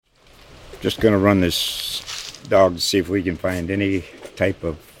Just going to run this dog to see if we can find any type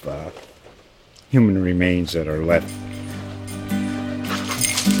of human remains that are left.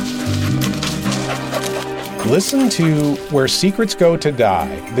 Listen to Where Secrets Go to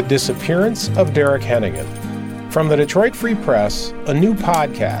Die, The Disappearance of Derek Hennigan. From the Detroit Free Press, a new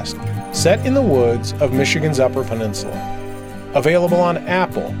podcast set in the woods of Michigan's Upper Peninsula. Available on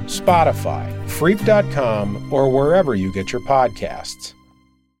Apple, Spotify, Freep.com, or wherever you get your podcasts.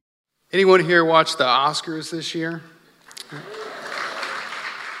 Anyone here watch the Oscars this year?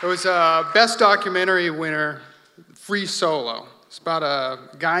 It was a Best Documentary winner, Free Solo. It's about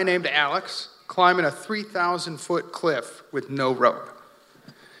a guy named Alex climbing a 3,000-foot cliff with no rope.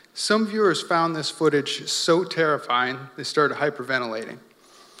 Some viewers found this footage so terrifying, they started hyperventilating.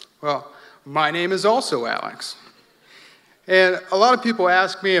 Well, my name is also Alex. And a lot of people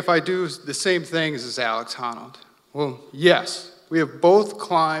ask me if I do the same things as Alex Honnold. Well, yes, we have both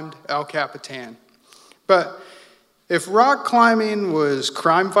climbed El Capitan. But if rock climbing was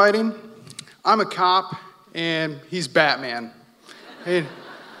crime fighting, I'm a cop and he's Batman. And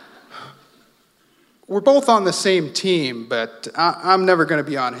we're both on the same team, but I'm never going to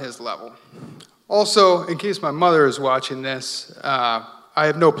be on his level. Also, in case my mother is watching this, I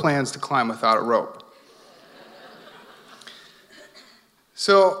have no plans to climb without a rope.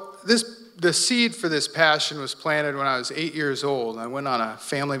 So the seed for this passion was planted when I was 8 years old. I went on a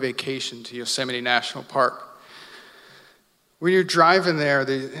family vacation to Yosemite National Park. When you're driving there,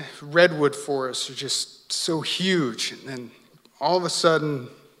 the redwood forests are just so huge, and all of a sudden,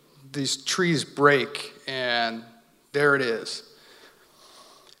 these trees break, and there it is.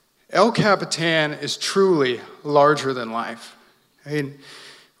 El Capitan is truly larger than life. I mean,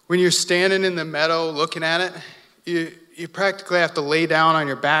 when you're standing in the meadow looking at it, you practically have to lay down on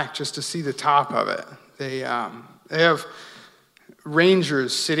your back just to see the top of it. They have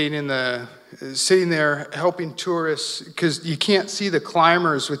rangers sitting there helping tourists because you can't see the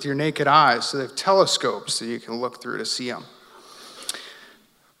climbers with your naked eyes, so they have telescopes that you can look through to see them.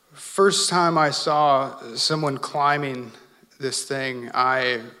 First time I saw someone climbing this thing,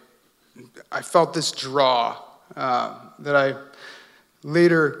 I felt this draw that I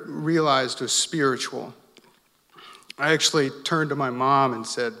later realized was spiritual. I actually turned to my mom and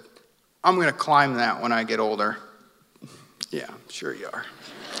said, I'm going to climb that when I get older. Yeah, sure you are.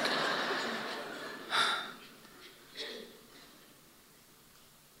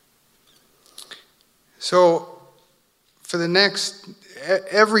 So for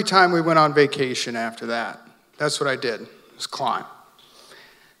every time we went on vacation after that, that's what I did, was climb.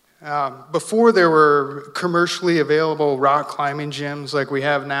 Before there were commercially available rock climbing gyms like we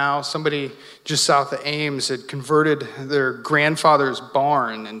have now, somebody just south of Ames had converted their grandfather's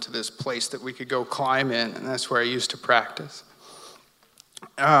barn into this place that we could go climb in, and that's where I used to practice.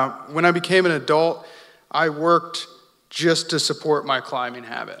 When I became an adult, I worked just to support my climbing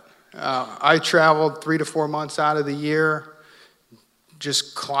habit. I traveled 3 to 4 months out of the year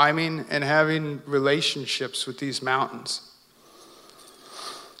just climbing and having relationships with these mountains.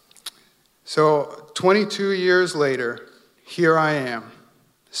 So 22 years later, here I am,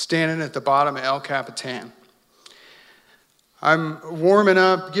 standing at the bottom of El Capitan. I'm warming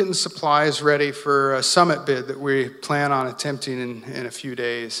up, getting supplies ready for a summit bid that we plan on attempting in a few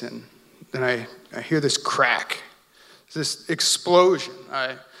days. And then I hear this crack, this explosion.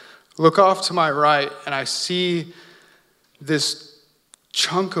 I look off to my right, and I see this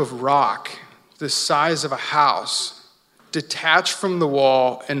chunk of rock the size of a house detach from the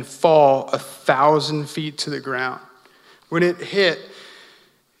wall and fall 1,000 feet to the ground. When it hit,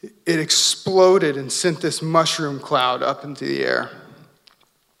 it exploded and sent this mushroom cloud up into the air.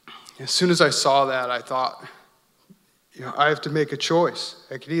 As soon as I saw that, I thought, I have to make a choice.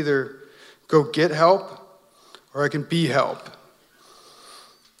 I could either go get help or I can be help.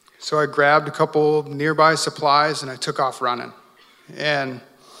 So I grabbed a couple nearby supplies and I took off running. And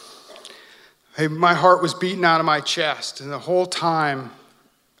my heart was beating out of my chest, and the whole time,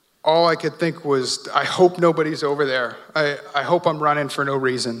 all I could think was, I hope nobody's over there. I hope I'm running for no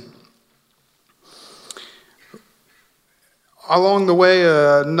reason. Along the way,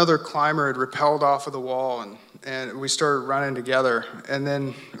 another climber had rappelled off of the wall, and we started running together. And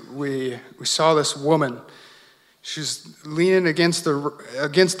then we saw this woman. She's leaning against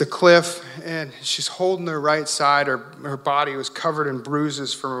the cliff, and she's holding her right side. Her body was covered in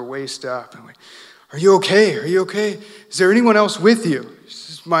bruises from her waist up. And are you okay? Are you okay? Is there anyone else with you? She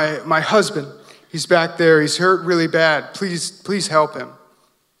says, my husband. He's back there. He's hurt really bad. Please help him.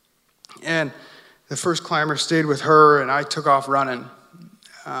 And the first climber stayed with her, and I took off running.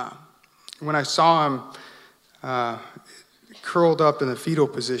 When I saw him curled up in the fetal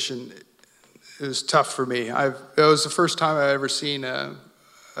position, was tough for me. It was the first time I'd ever seen a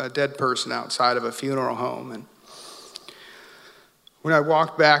dead person outside of a funeral home. And when I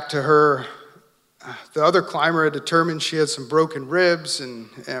walked back to her, the other climber had determined she had some broken ribs and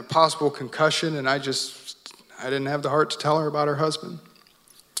a possible concussion, and I didn't have the heart to tell her about her husband.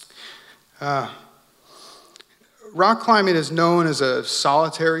 Rock climbing is known as a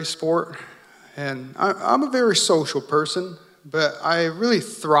solitary sport, and I'm a very social person, but I really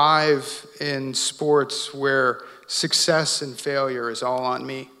thrive in sports where success and failure is all on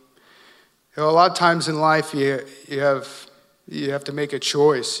me. A lot of times in life you have to make a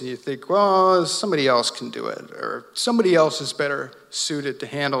choice, and you think, well, somebody else can do it, or somebody else is better suited to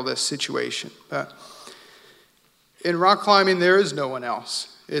handle this situation. But in rock climbing, there is no one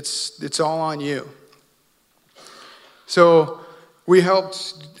else. It's all on you. So we helped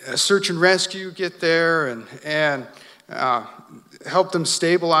search and rescue get there and helped them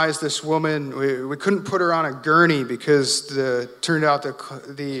stabilize this woman. We couldn't put her on a gurney because it turned out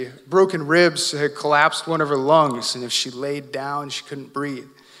the broken ribs had collapsed one of her lungs, and if she laid down, she couldn't breathe.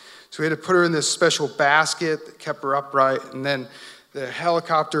 So we had to put her in this special basket that kept her upright, and then the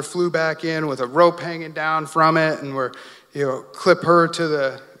helicopter flew back in with a rope hanging down from it, and clip her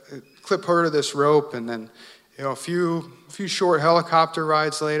to this rope, and then a few short helicopter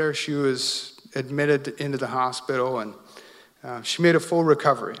rides later, she was admitted into the hospital, and she made a full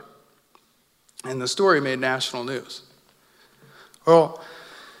recovery. And the story made national news. Well,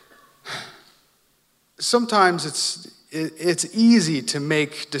 sometimes it's easy to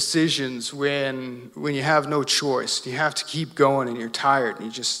make decisions when you have no choice. You have to keep going, and you're tired, and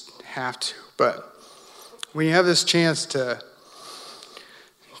you just have to. But when you have this chance to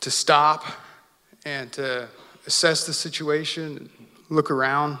stop and to assess the situation and look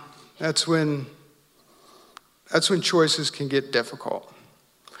around, that's when choices can get difficult.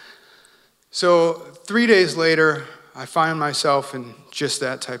 So 3 days later, I find myself in just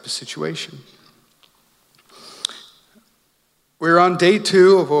that type of situation. We were on day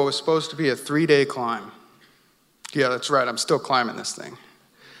 2 of what was supposed to be a 3-day climb. Yeah, that's right, I'm still climbing this thing.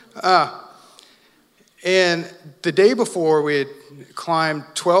 And the day before, we had climbed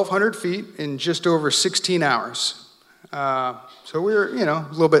 1,200 feet in just over 16 hours. So we were, a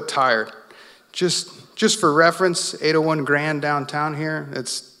little bit tired. Just for reference, 801 Grand downtown here,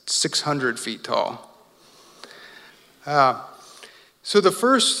 it's 600 feet tall. So the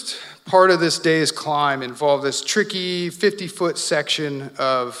first part of this day's climb involved this tricky 50-foot section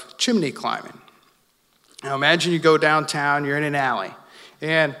of chimney climbing. Now imagine you go downtown, you're in an alley,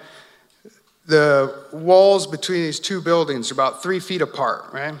 and the walls between these two buildings are about 3 feet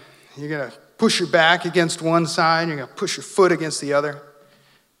apart, right? You're gonna push your back against one side, you're gonna push your foot against the other.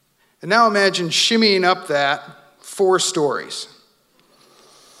 And now imagine shimmying up that 4 stories.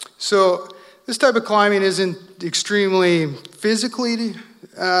 So this type of climbing isn't extremely physically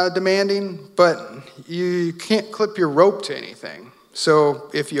demanding, but you can't clip your rope to anything. So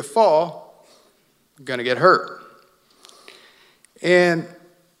if you fall, you're gonna get hurt. And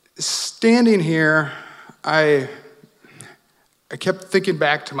standing here, I kept thinking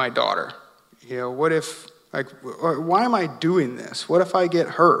back to my daughter. What if, why am I doing this? What if I get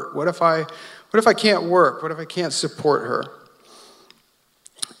hurt? What if I can't work? What if I can't support her?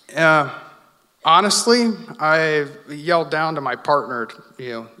 Honestly, I yelled down to my partner,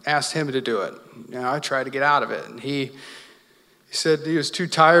 asked him to do it. I tried to get out of it, and he said he was too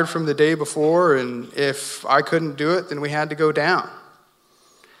tired from the day before, and if I couldn't do it, then we had to go down.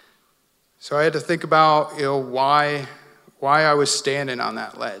 So I had to think about, why I was standing on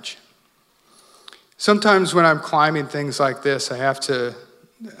that ledge. Sometimes when I'm climbing things like this, I have to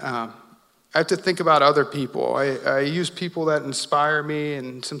think about other people. I use people that inspire me,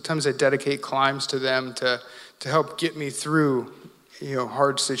 and sometimes I dedicate climbs to them to help get me through,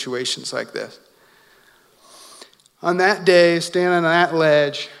 hard situations like this. On that day, standing on that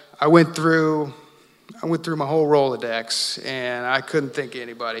ledge, I went through my whole Rolodex, and I couldn't think of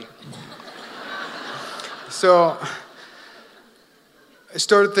anybody. So I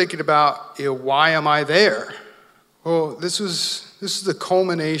started thinking about, why am I there? Well, this is the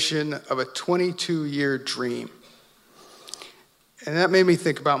culmination of a 22-year dream. And that made me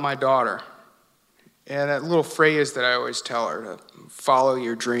think about my daughter and that little phrase that I always tell her, to follow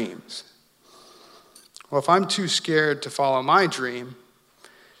your dreams. Well, if I'm too scared to follow my dream,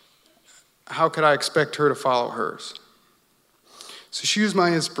 how could I expect her to follow hers? So she was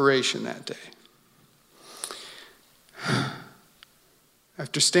my inspiration that day.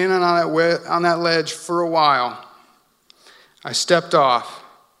 After standing on that ledge for a while, I stepped off,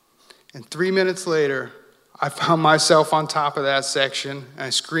 and 3 minutes later, I found myself on top of that section, and I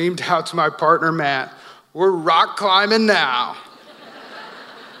screamed out to my partner, Matt, "We're rock climbing now."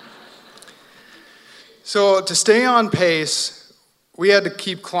 So to stay on pace, we had to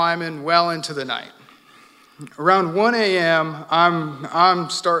keep climbing well into the night. Around 1 a.m., I'm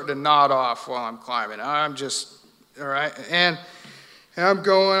starting to nod off while I'm climbing. I'm just, all right, and I'm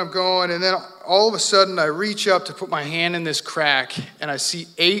going, and then all of a sudden I reach up to put my hand in this crack, and I see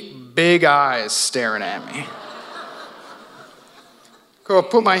 8 big eyes staring at me. Go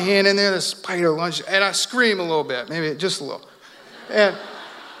put my hand in there, the spider lunges, and I scream a little bit, maybe just a little. And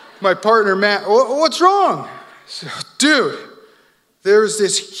my partner, Matt, "What's wrong?" I said, "Dude, there's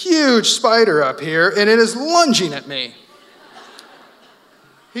this huge spider up here, and it is lunging at me."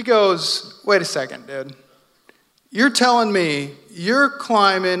 He goes, "Wait a second, dude. You're telling me you're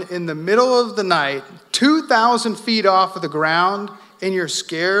climbing in the middle of the night, 2,000 feet off of the ground, and you're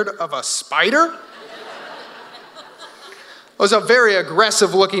scared of a spider?" It was a very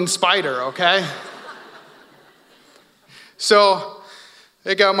aggressive-looking spider, okay? So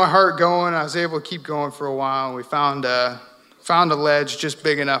it got my heart going. I was able to keep going for a while. We found a ledge just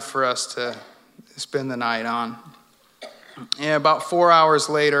big enough for us to spend the night on. And about 4 hours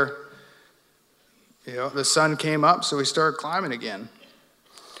later, the sun came up, so we started climbing again.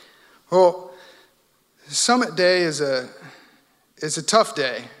 Well, summit day is a tough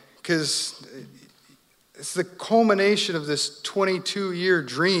day because it's the culmination of this 22-year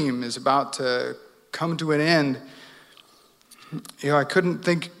dream is about to come to an end. I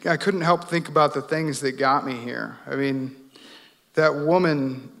couldn't help think about the things that got me here. I mean, that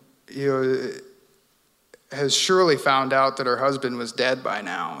woman, has surely found out that her husband was dead by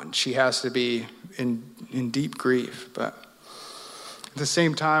now, and she has to be in deep grief. But at the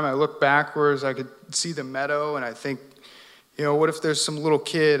same time, I look backwards, I could see the meadow, and I think, what if there's some little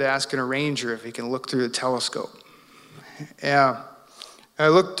kid asking a ranger if he can look through the telescope? Yeah. I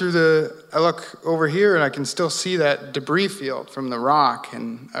look over here, and I can still see that debris field from the rock,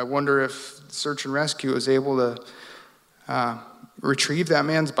 and I wonder if search and rescue was able to retrieve that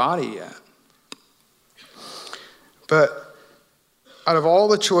man's body yet. But out of all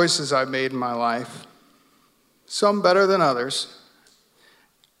the choices I've made in my life, some better than others,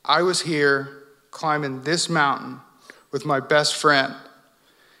 I was here climbing this mountain with my best friend,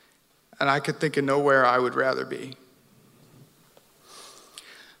 and I could think of nowhere I would rather be.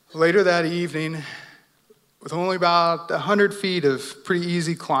 Later that evening, with only about 100 feet of pretty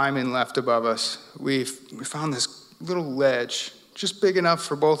easy climbing left above us, we found this little ledge, just big enough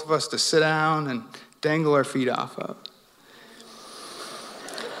for both of us to sit down and dangle our feet off of.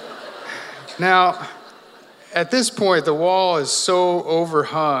 Now, at this point, the wall is so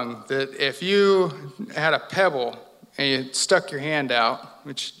overhung that if you had a pebble and you stuck your hand out,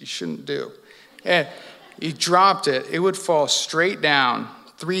 which you shouldn't do, and you dropped it, it would fall straight down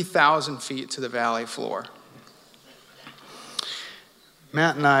 3,000 feet to the valley floor.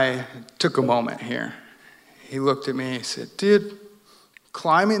 Matt and I took a moment here. He looked at me and he said, "Dude,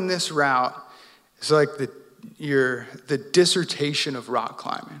 climbing this route is like the dissertation of rock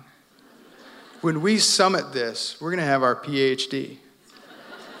climbing. When we summit this, we're going to have our PhD."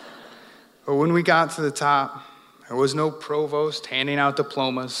 But when we got to the top, there was no provost handing out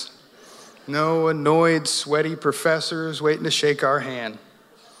diplomas, no annoyed, sweaty professors waiting to shake our hand.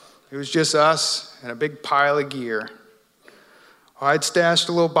 It was just us and a big pile of gear. I'd stashed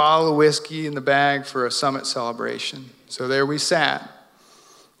a little bottle of whiskey in the bag for a summit celebration. So there we sat,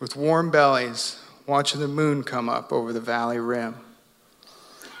 with warm bellies, watching the moon come up over the valley rim.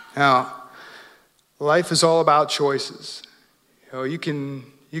 Now, life is all about choices. You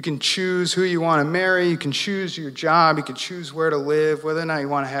can choose who you want to marry, you can choose your job, you can choose where to live, whether or not you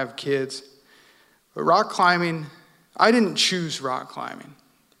want to have kids. But rock climbing, I didn't choose rock climbing.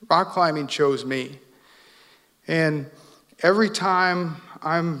 Rock climbing chose me. And every time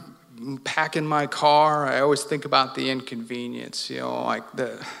I'm packing my car, I always think about the inconvenience, like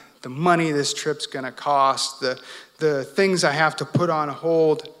the money this trip's gonna cost, the things I have to put on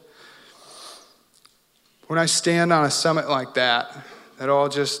hold. When I stand on a summit like that all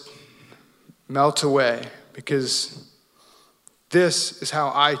just melts away, because this is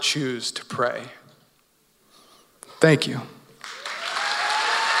how I choose to pray. Thank you.